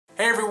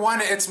Hey everyone,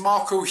 it's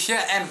Marco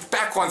here and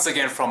back once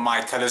again from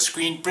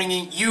mycolorscreen,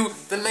 bringing you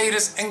the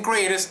latest and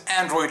greatest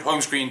Android home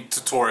screen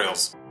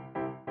tutorials.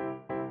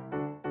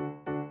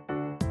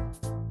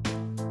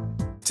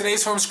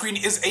 Today's home screen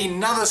is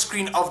another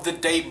screen of the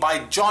day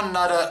by John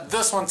Nutter,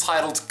 this one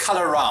titled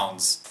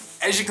Colorounds.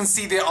 As you can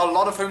see, there are a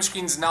lot of home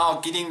screens now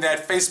getting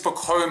that Facebook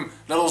home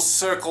little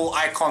circle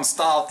icon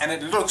style, and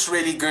it looks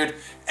really good,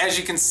 as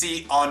you can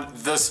see on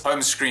this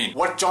home screen.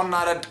 What John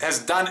Nutter has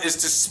done is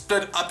to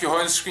split up your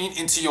home screen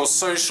into your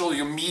social,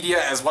 your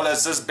media, as well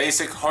as this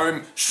basic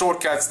home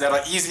shortcuts that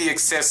are easily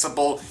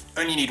accessible.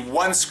 You only need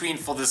one screen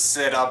for this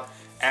setup.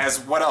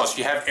 As what else?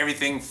 You have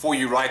everything for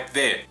you right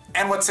there.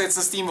 And what sets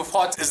this theme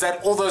apart is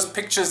that all those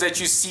pictures that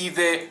you see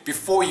there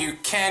before you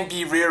can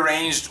be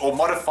rearranged or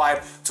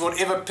modified to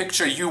whatever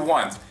picture you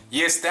want.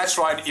 Yes, that's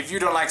right. If you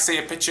don't like, say,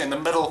 a picture in the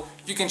middle,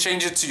 you can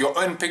change it to your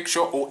own picture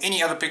or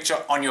any other picture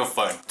on your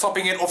phone.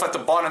 Topping it off at the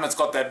bottom, it's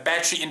got that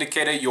battery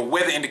indicator, your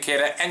weather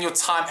indicator, and your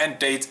time and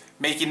date,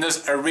 making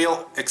this a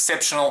real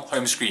exceptional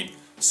home screen.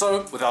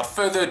 So, without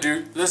further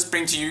ado, let's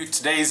bring to you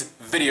today's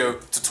video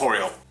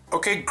tutorial.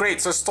 Okay, great.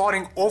 So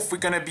starting off, we're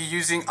going to be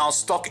using our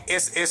stock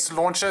SS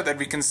launcher that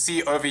we can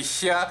see over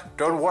here.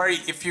 Don't worry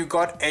if you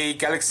got a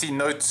Galaxy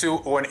Note 2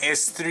 or an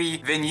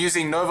S3, then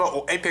using Nova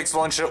or Apex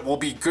launcher will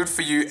be good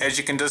for you, as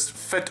you can just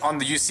fit on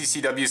the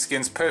UCCW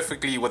skins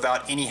perfectly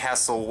without any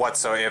hassle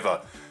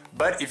whatsoever.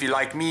 But if you're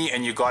like me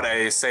and you got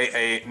say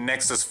a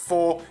Nexus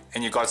 4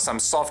 and you got some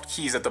soft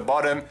keys at the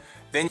bottom,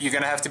 then you're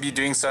going to have to be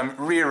doing some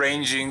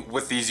rearranging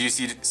with these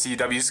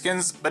UCCW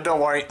skins. But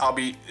don't worry, I'll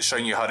be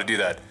showing you how to do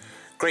that.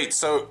 Great,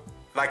 so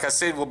like I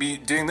said, we'll be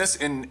doing this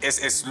in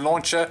SS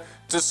Launcher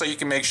just so you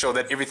can make sure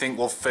that everything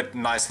will fit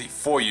nicely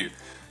for you.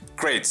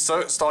 Great,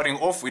 so starting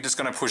off, we're just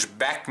going to push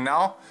back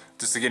now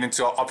just to get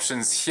into our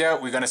options here.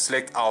 We're going to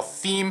select our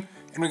theme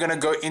and we're going to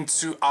go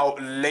into our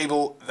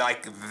label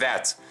like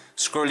that.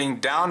 Scrolling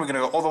down, we're going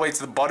to go all the way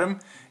to the bottom,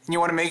 and you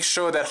want to make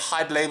sure that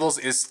hide labels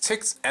is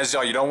ticked, as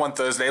you don't want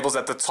those labels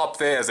at the top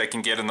there as they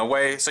can get in the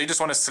way. So you just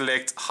want to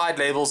select hide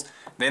labels,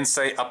 then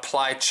say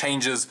apply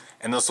changes,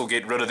 and this will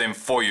get rid of them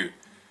for you.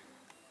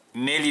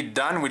 Nearly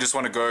done. We just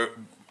want to go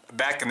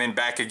back and then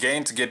back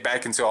again to get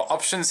back into our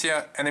options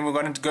here, and then we're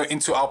going to go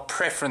into our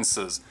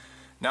preferences.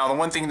 Now the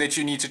one thing that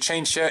you need to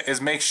change here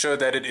is make sure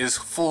that it is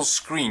full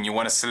screen. You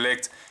want to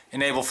select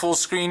enable full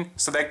screen,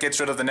 so that gets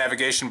rid of the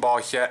navigation bar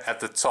here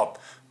at the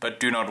top. But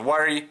do not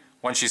worry,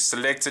 once you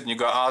select it and you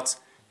go out,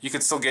 you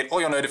can still get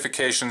all your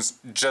notifications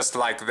just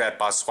like that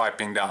by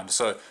swiping down,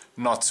 so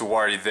not to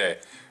worry there.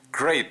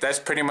 Great, that's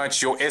pretty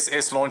much your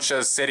SS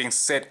launcher settings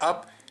set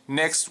up.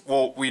 Next,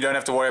 well, we don't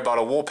have to worry about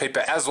a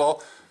wallpaper as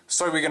well,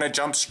 so we're going to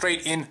jump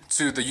straight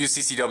into the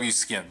UCCW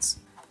skins.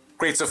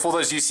 Great, so for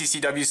those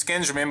UCCW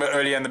skins, remember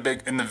earlier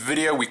in the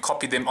video we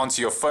copied them onto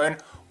your phone.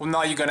 Well,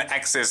 now you're going to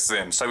access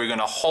them. So we're going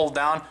to hold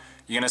down,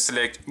 you're going to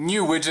select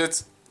new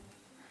widgets,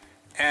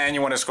 and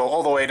you want to scroll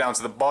all the way down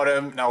to the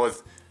bottom. Now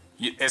with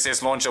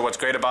SS Launcher, what's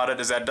great about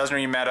it is that it doesn't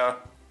really matter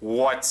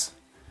what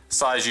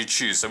size you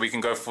choose. So we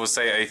can go for,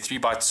 say, a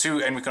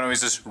 3x2, and we can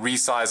always just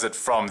resize it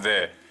from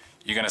there.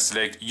 You're going to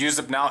select use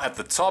it now at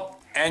the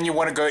top, and you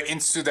want to go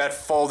into that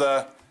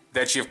folder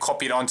that you've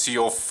copied onto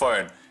your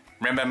phone.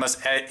 Remember, it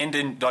must end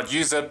in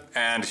 .uzip,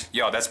 and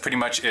yeah, that's pretty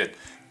much it.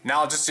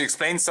 Now just to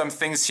explain some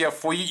things here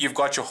for you, you've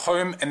got your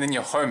home and then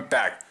your home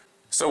back.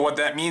 So what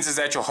that means is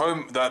that your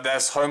home,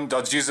 that's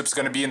home.uzip is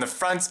going to be in the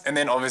front, and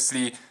then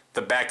obviously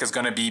the back is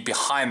going to be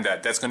behind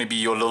that. That's going to be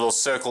your little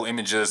circle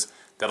images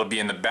that'll be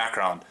in the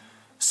background.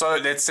 So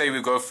let's say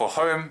we go for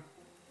home.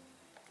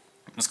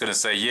 I'm just going to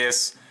say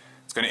yes.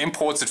 It's going to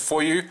import it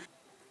for you.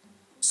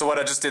 So what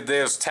I just did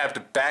there is tapped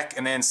it back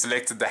and then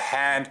selected the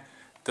hand.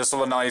 This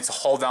will allow you to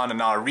hold down and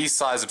now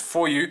resize it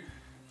for you.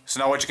 So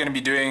now what you're going to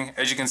be doing,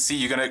 as you can see,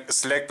 you're going to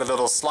select the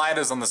little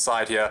sliders on the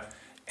side here,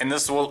 and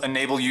this will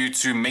enable you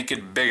to make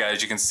it bigger.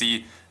 As you can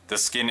see, the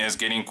skin is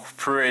getting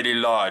pretty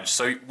large.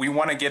 So we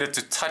want to get it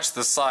to touch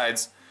the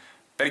sides,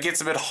 but it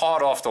gets a bit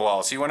hard after a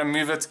while. So you want to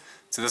move it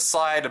to the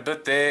side a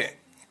bit there,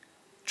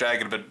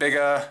 drag it a bit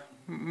bigger,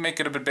 make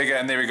it a bit bigger,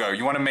 and there we go.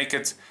 You want to make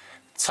it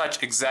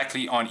touch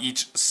exactly on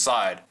each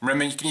side.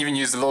 Remember, you can even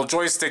use the little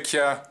joystick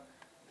here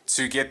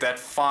to get that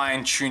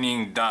fine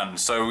tuning done.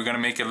 So we're going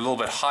to make it a little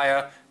bit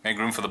higher, make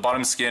room for the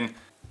bottom skin,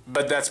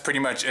 but that's pretty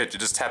much it. You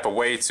just tap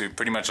away to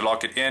pretty much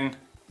lock it in,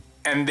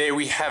 and there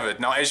we have it.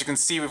 Now as you can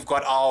see, we've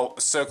got our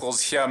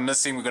circles here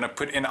missing. We're going to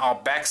put in our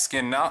back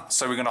skin now,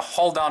 so we're going to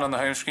hold down on the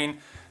home screen,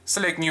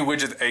 select new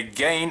widget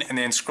again, and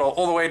then scroll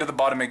all the way to the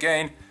bottom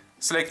again,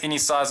 select any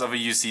size of a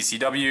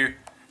UCCW,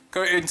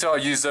 go into our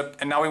uzip,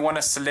 and now we want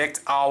to select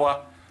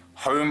our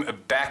home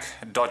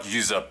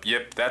back.uzip.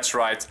 Yep, that's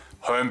right,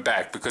 home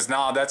back, because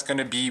now that's going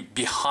to be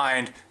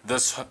behind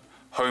this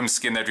home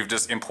skin that we've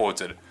just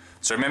imported.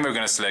 So remember, we're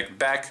going to select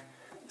back,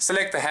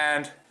 select the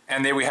hand,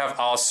 and there we have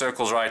our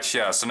circles right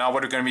here. So now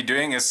what we're going to be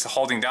doing is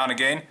holding down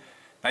again.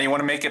 Now you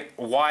want to make it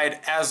wide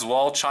as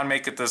well. Try and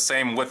make it the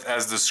same width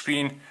as the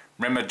screen.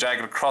 Remember, drag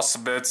it across a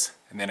bit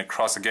and then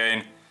across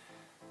again,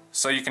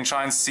 so you can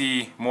try and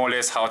see more or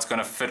less how it's going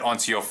to fit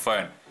onto your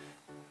phone.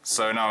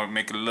 So now we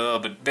make it a little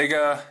bit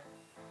bigger.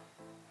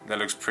 That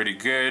looks pretty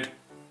good.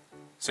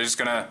 So you're just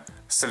gonna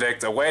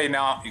select away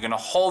now. You're gonna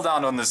hold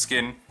down on the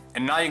skin,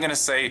 and now you're gonna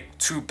say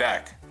to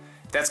back.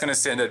 That's gonna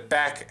send it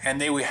back, and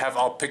there we have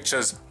our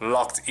pictures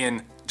locked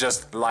in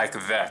just like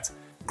that.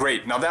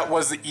 Great, now that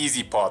was the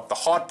easy part. The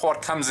hard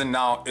part comes in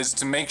now is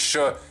to make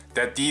sure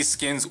that these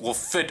skins will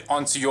fit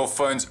onto your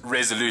phone's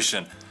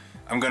resolution.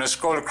 I'm gonna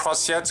scroll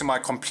across here to my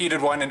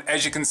completed one, and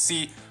as you can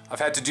see, I've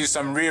had to do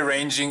some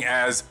rearranging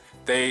as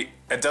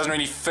it doesn't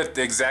really fit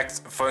the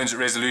exact phone's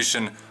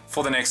resolution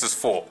for the Nexus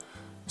 4.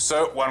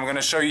 So what I'm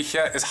gonna show you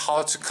here is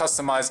how to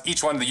customize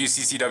each one of the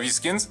UCCW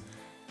skins,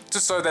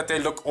 just so that they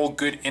look all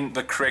good in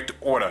the correct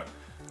order.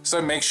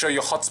 So make sure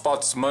your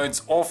hotspots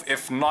mode's off.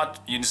 If not,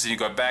 you just need to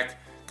go back,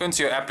 go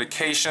into your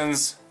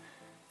applications.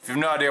 If you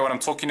have no idea what I'm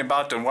talking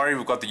about, don't worry,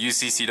 we've got the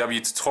UCCW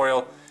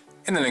tutorial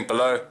in the link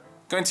below.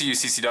 Go into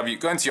UCCW,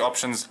 go into your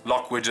options,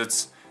 lock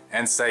widgets,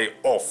 and say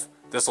off.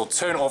 This will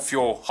turn off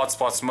your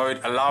hotspots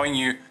mode, allowing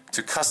you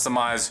to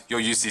customize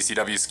your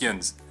UCCW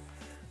skins.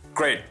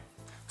 Great.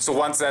 So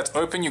once that's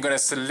open, you're going to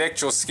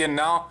select your skin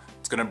now.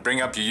 It's going to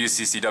bring up your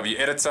UCCW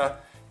editor,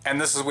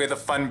 and this is where the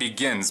fun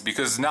begins,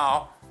 because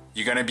now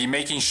you're going to be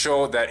making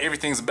sure that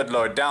everything's a bit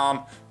lower down,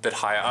 a bit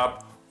higher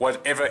up,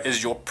 whatever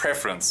is your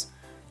preference.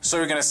 So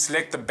we're going to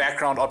select the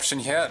background option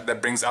here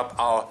that brings up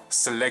our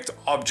select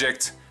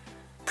object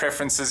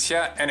preferences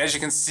here, and as you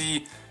can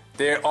see,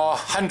 there are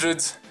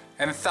hundreds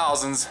and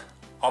thousands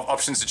of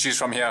options to choose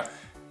from here.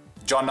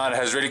 John Nutter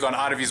has really gone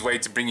out of his way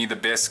to bring you the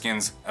best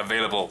skins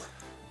available.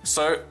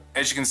 So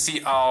as you can see,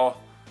 we've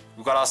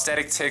got our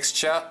static text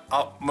here.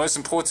 Our most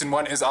important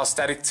one is our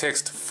static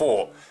text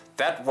 4.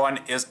 That one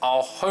is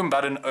our home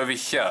button over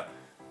here,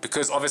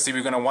 because obviously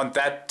we're going to want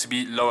that to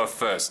be lower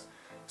first.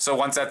 So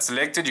once that's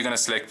selected, you're going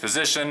to select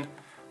position,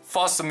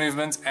 faster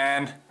movement,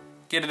 and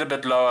get it a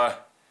bit lower.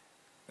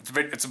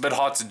 It's a bit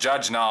hard to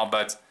judge now,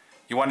 but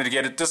you wanted to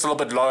get it just a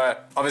little bit lower.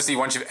 Obviously,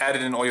 once you've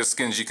added in all your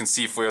skins, you can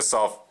see for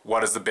yourself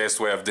what is the best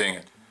way of doing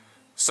it.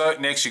 So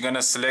next, you're going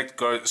to select,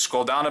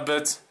 scroll down a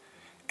bit,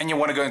 and you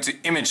want to go into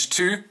image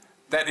 2.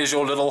 That is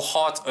your little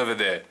heart over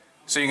there.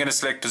 So you're going to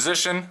select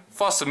position,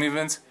 faster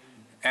movement,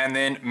 and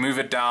then move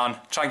it down.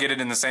 Try and get it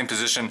in the same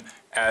position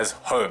as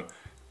home.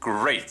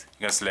 Great.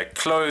 You're going to select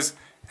close,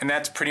 and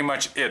that's pretty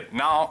much it.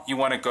 Now you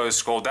want to go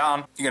scroll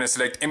down. You're going to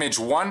select image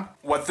 1.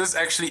 What this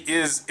actually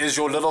is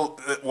your little,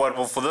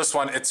 well, for this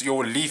one, it's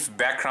your leaf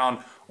background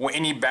or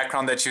any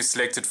background that you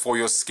selected for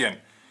your skin.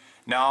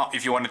 Now,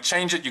 if you want to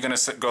change it, you're going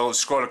to go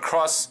scroll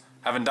across.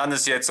 I haven't done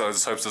this yet, so I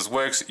just hope this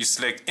works. You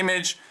select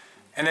image,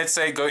 and let's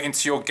say go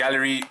into your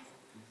gallery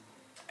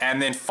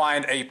and then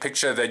find a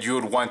picture that you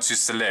would want to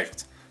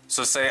select.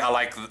 So say I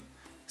like,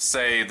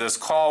 say this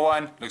car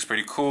one, looks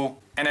pretty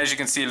cool. And as you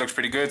can see, it looks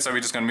pretty good, so we're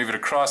just going to move it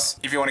across.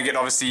 If you want to get,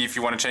 obviously, if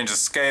you want to change the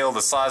scale,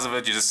 the size of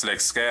it, you just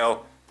select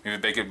scale,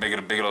 maybe make it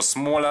bigger or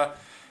smaller,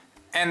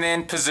 and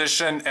then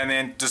position, and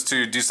then just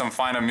to do some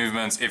finer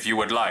movements if you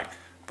would like.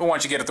 But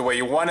once you get it the way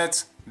you want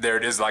it, there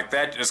it is like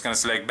that. You're just going to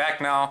select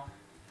back now,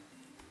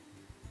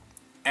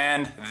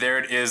 and there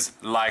it is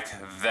like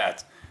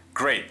that.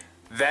 Great.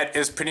 That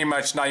is pretty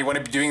much, now you want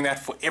to be doing that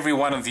for every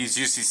one of these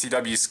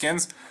UCCW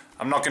skins.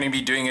 I'm not going to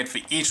be doing it for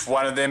each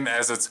one of them,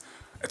 as it's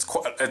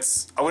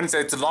I wouldn't say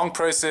it's a long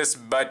process,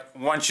 but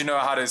once you know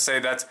how to say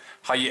that's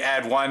how you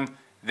add one,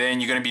 then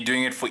you're going to be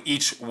doing it for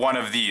each one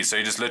of these. So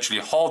you just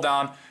literally hold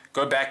down,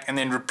 go back, and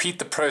then repeat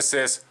the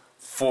process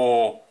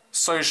for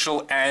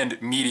social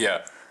and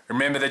media.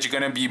 Remember that you're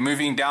going to be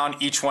moving down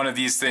each one of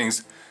these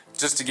things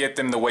just to get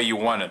them the way you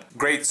want it.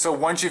 Great, so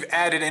once you've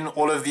added in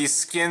all of these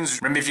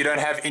skins, remember if you don't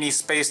have any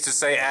space to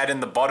say add in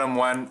the bottom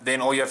one,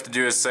 then all you have to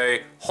do is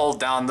say hold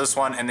down this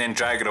one and then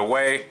drag it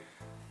away.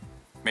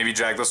 Maybe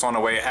drag this one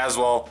away as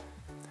well.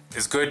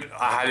 It's good.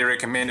 I highly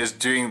recommend is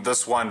doing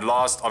this one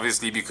last,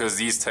 obviously, because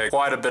these take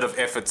quite a bit of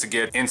effort to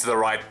get into the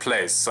right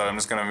place. So I'm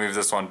just going to move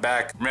this one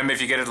back. Remember,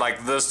 if you get it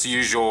like this to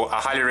use I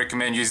highly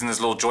recommend using this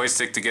little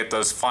joystick to get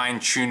those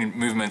fine-tuned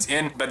movements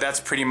in, but that's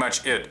pretty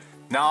much it.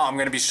 Now I'm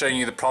going to be showing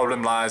you the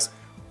problem lies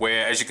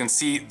where, as you can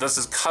see, this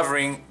is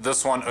covering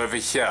this one over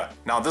here.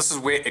 Now this is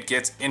where it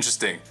gets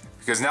interesting,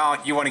 because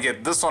now you want to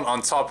get this one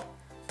on top,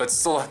 but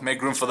still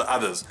make room for the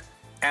others.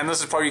 And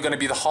this is probably going to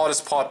be the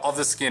hardest part of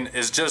the skin,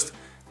 is just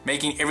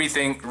making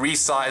everything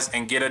resize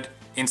and get it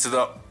into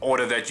the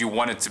order that you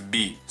want it to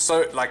be.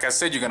 So like I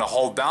said, you're going to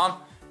hold down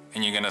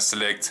and you're going to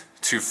select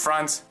to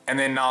front, and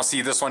then now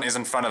see this one is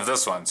in front of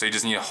this one. So you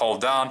just need to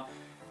hold down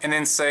and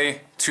then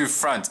say to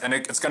front, and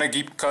it's going to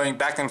keep going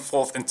back and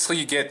forth until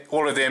you get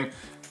all of them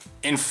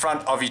in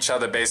front of each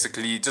other,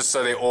 basically, just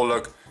so they all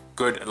look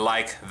good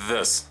like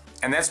this.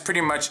 And that's pretty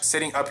much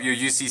setting up your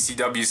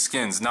UCCW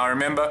skins. Now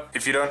remember,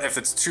 if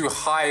it's too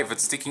high, if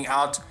it's sticking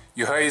out,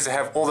 you always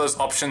have all those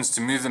options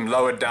to move them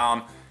lower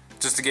down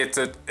just to get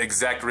the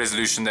exact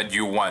resolution that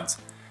you want.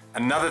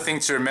 Another thing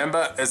to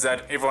remember is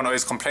that everyone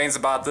always complains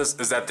about this,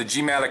 is that the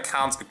Gmail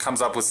account, it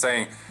comes up with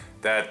saying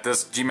that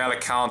this Gmail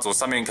account or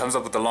something comes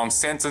up with a long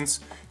sentence.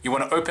 You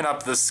want to open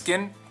up the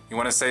skin, you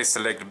want to say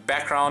select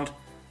background,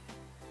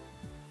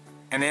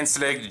 and then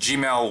select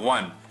Gmail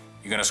 1.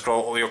 You're going to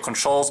scroll all your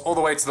controls all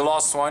the way to the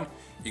last one.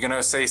 You're going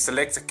to say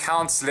select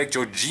account, select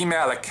your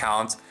Gmail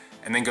account,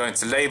 and then go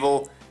into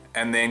label,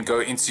 and then go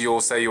into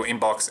your, say, your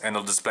inbox, and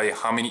it'll display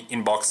how many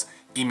inbox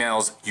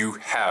emails you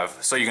have.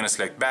 So you're going to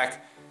select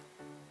back,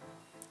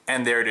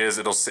 and there it is.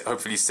 It'll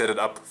hopefully set it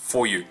up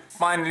for you.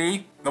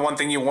 Finally, the one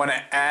thing you want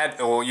to add,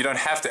 or you don't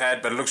have to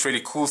add, but it looks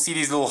really cool. See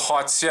these little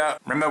hearts here?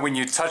 Remember when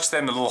you touch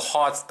them, the little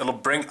hearts, it'll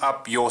bring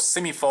up your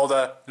semi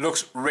folder.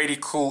 Looks really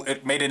cool.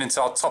 It made it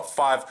into our top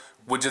 5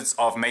 widgets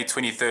of May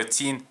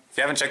 2013. If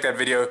you haven't checked that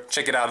video,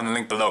 check it out in the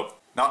link below.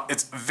 Now,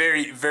 it's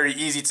very, very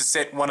easy to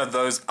set one of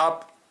those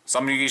up. So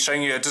I'm going to be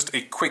showing you just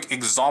a quick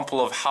example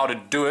of how to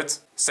do it.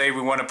 Say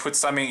we want to put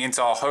something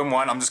into our home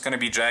one. I'm just going to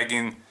be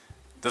dragging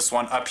this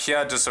one up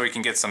here just so we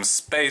can get some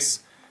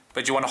space.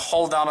 But you want to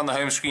hold down on the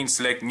home screen,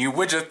 select new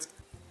widget,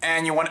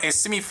 and you want a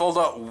semi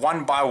folder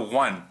 1 by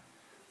 1.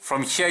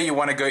 From here you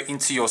want to go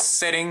into your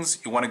settings,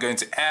 you want to go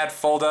into add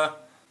folder.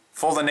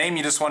 Folder name,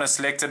 you just want to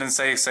select it and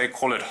say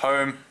call it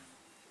home.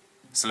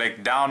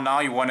 Select down now,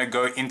 you want to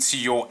go into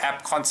your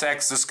app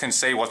contacts. This can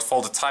say what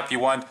folder type you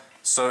want.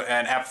 So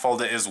an app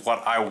folder is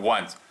what I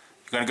want.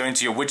 You're going to go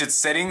into your widget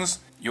settings,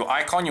 your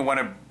icon, you want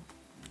to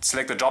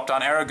select the drop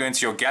down arrow, go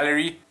into your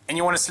gallery, and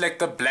you want to select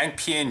the blank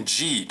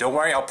PNG. Don't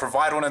worry, I'll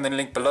provide one in the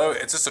link below.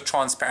 It's just a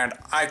transparent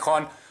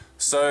icon.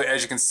 So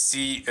as you can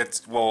see,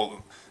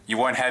 you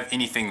won't have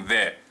anything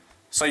there.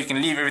 So you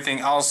can leave everything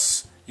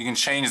else. You can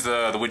change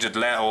the widget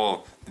layer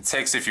or the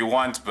text if you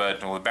want,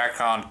 or the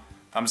background.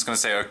 I'm just going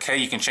to say okay.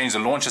 You can change the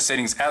launcher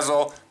settings as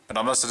well, but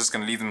I'm also just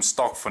going to leave them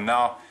stock for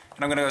now.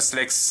 And I'm going to go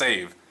select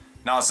save.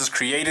 Now it's just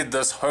created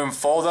this home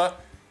folder,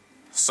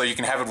 so you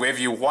can have it wherever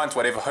you want,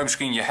 whatever home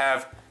screen you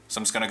have. So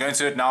I'm just going to go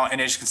into it now, and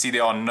as you can see,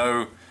 there are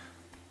no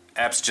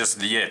apps just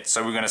yet.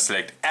 So we're going to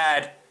select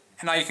add,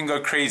 and now you can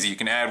go crazy. You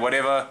can add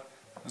whatever.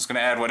 I'm just going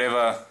to add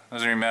whatever,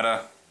 doesn't really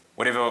matter,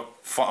 whatever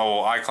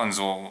or icons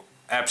or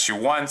apps you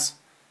want,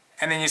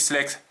 and then you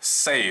select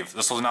save.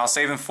 This will now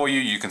save them for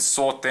you. You can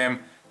sort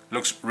them.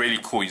 Looks really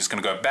cool. You're just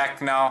going to go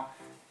back now,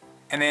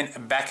 and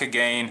then back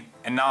again,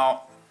 and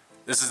now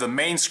this is the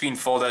main screen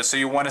folder, so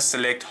you want to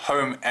select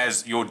home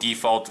as your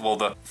default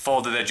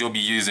folder that you'll be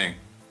using.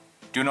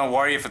 Do not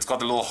worry if it's got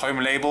the little home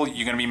label.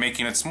 You're going to be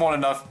making it small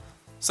enough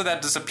so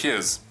that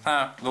disappears.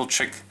 Little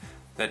trick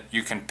that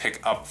you can pick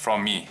up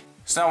from me.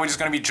 So now we're just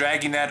going to be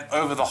dragging that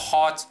over the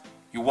heart.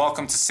 You're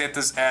welcome to set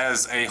this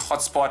as a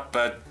hotspot,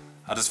 but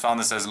I just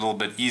found this as a little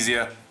bit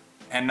easier.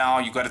 And now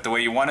you got it the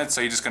way you want it, so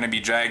you're just going to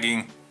be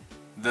dragging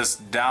this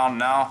down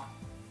now.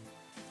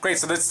 Great,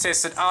 so let's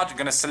test it out. You're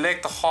going to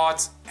select the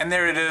heart, and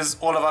there it is,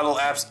 all of our little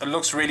apps. It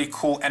looks really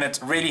cool, and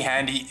it's really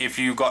handy if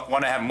you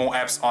want to have more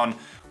apps on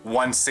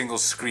one single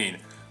screen.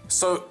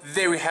 So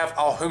there we have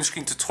our home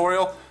screen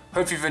tutorial.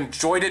 Hope you've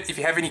enjoyed it. If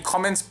you have any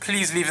comments,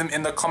 please leave them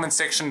in the comment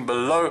section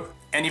below.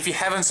 And if you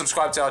haven't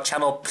subscribed to our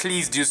channel,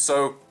 please do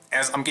so,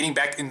 as I'm getting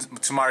back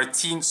into my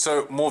routine,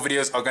 so more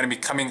videos are going to be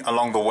coming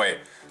along the way.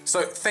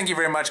 So thank you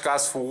very much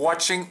guys for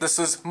watching. This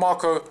is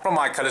Marco from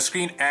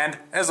mycolorscreen, and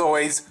as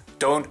always,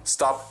 don't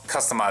stop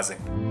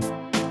customizing.